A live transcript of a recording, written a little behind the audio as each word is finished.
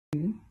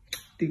Ding,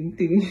 ding,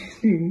 ding,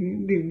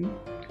 ding, ding,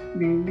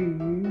 ding,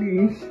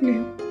 ding,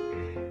 ding.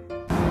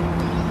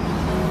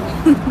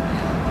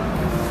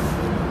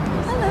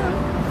 Hello.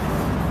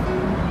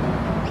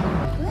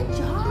 Good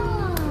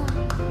job.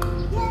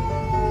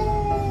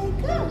 Yay.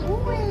 Good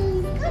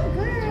boys. Good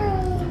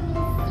girls.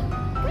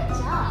 Good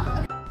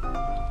job.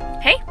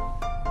 Hey.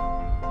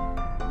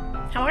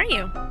 How are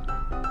you?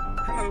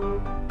 Hello.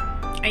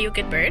 Are you a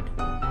good bird?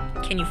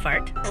 Can you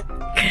fart?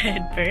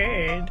 Good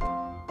bird.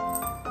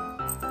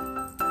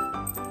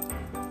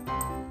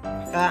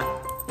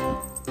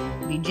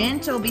 Be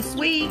gentle, be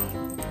sweet.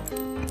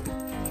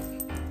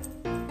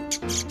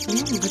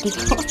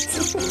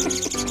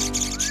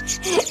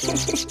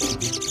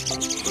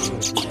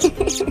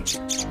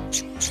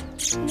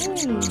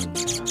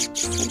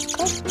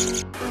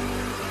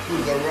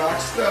 Who's a rock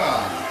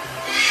star?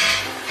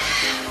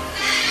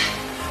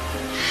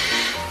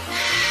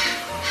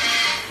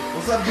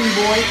 What's up,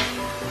 B-boy?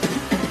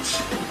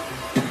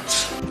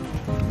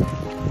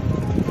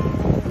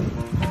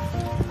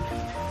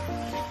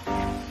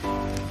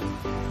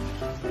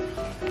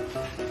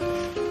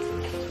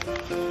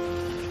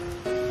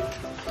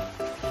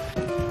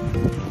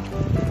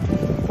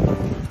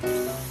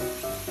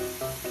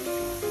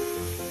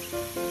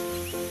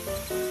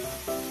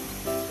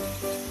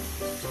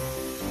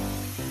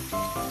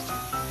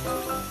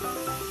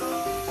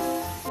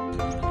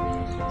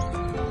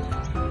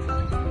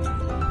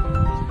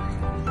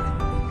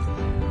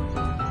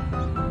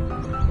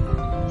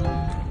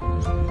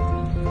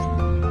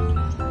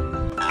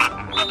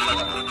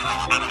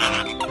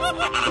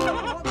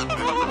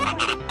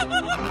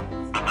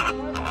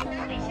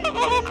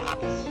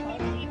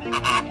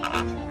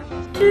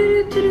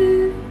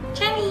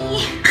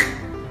 Jenny.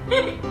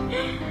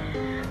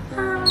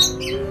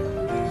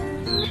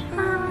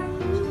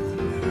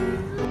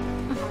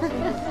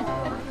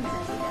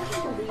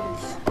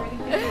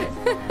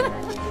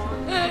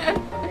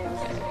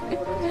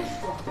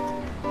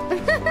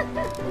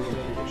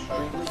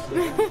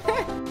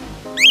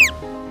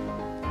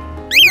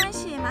没关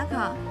系，马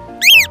可，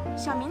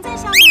小明在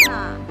下面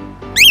呢，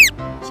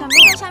小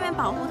明在下面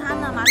保护他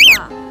呢，马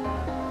可，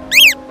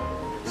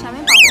小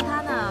明保护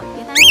他呢，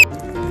别担心。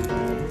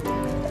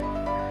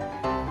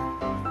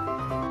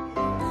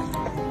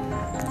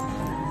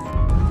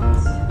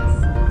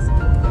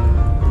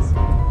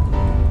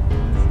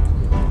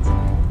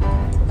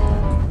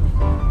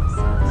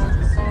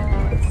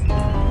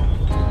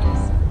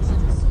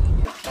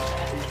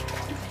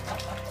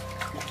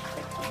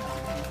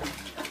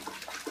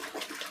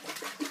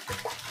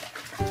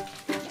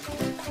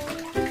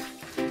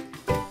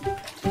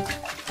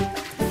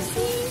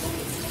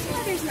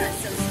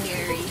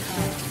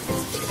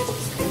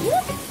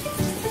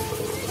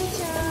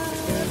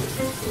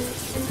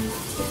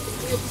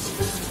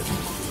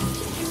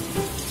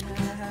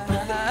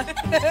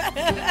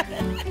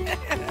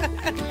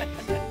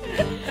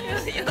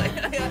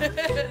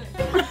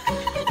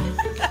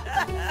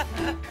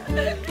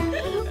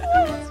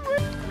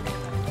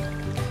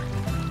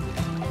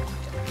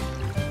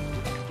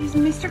Is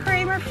Mr.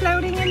 Kramer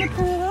floating in the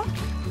pool?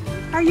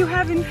 Are you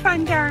having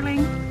fun,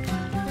 darling?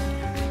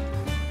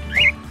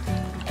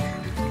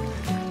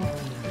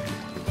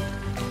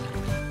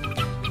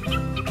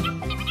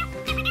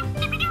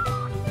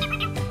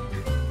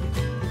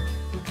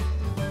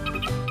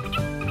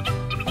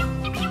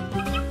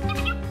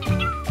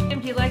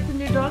 Do you like the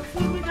new dog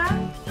food we got?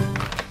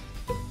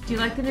 Do you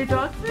like the new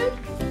dog food?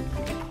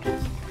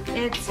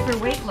 It's for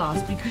weight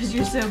loss because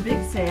you're so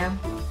big, Sam.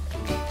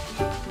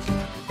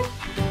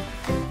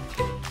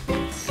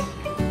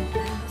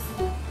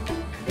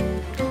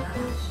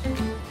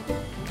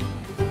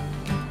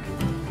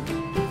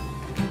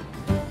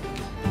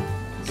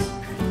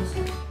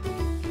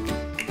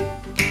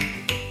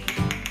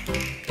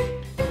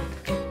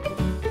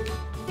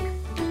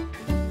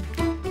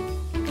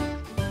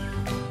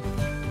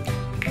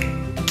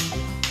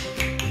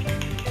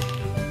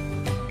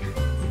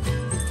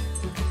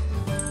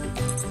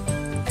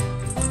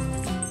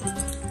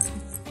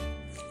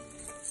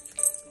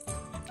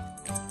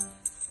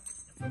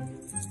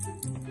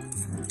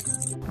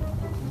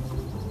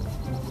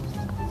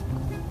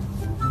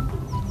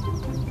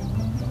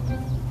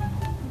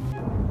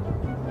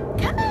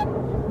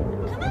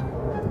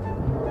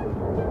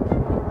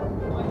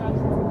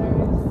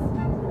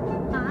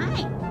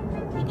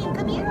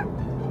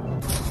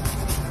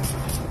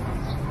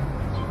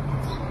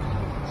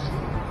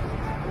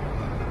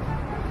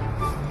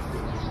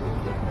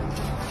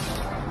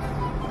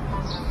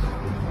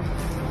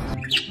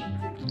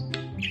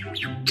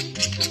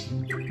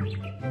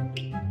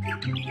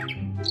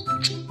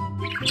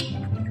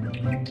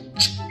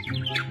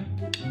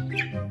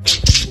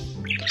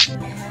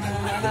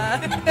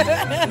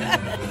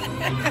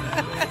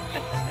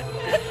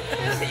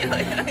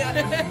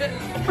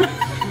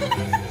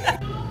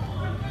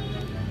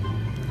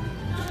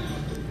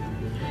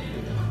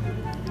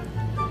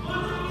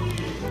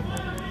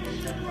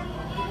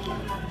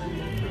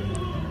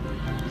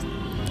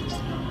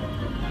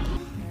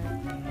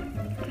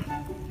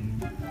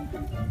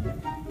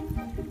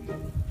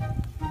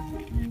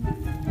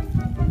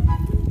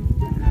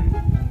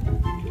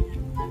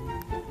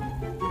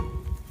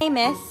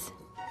 miss.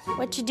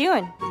 What you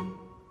doing?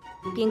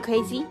 Being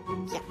crazy?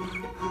 Yeah.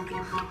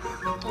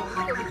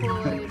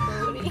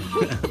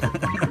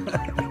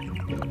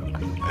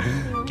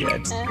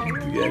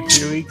 Get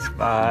your weak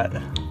spot.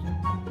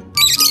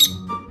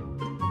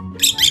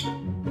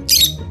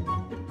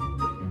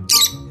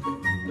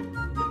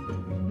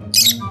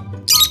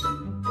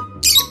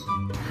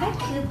 Hi,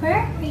 Cooper.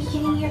 Are you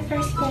getting your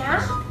first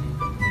nap?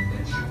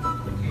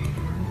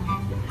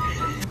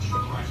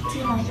 Do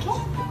you like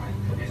it?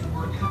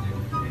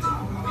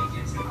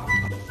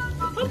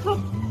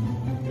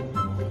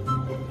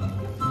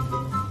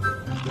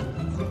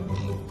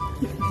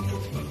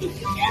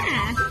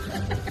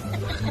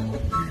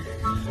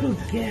 Good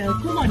girl.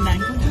 Come on, Nan.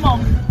 Come on.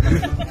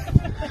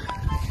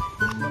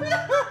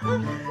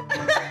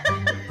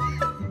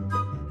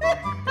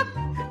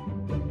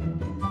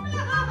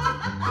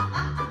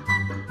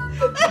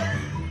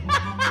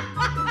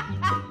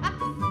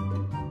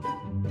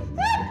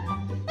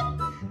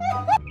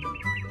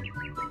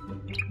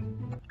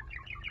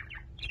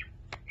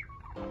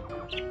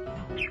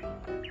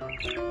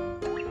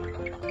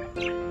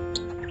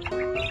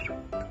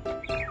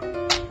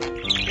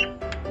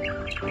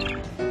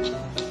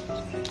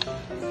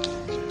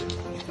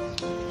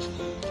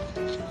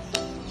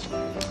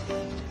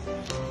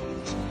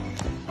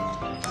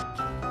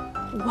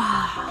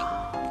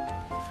 Wow!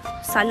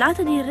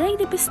 Salata di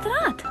regni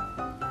pestrata!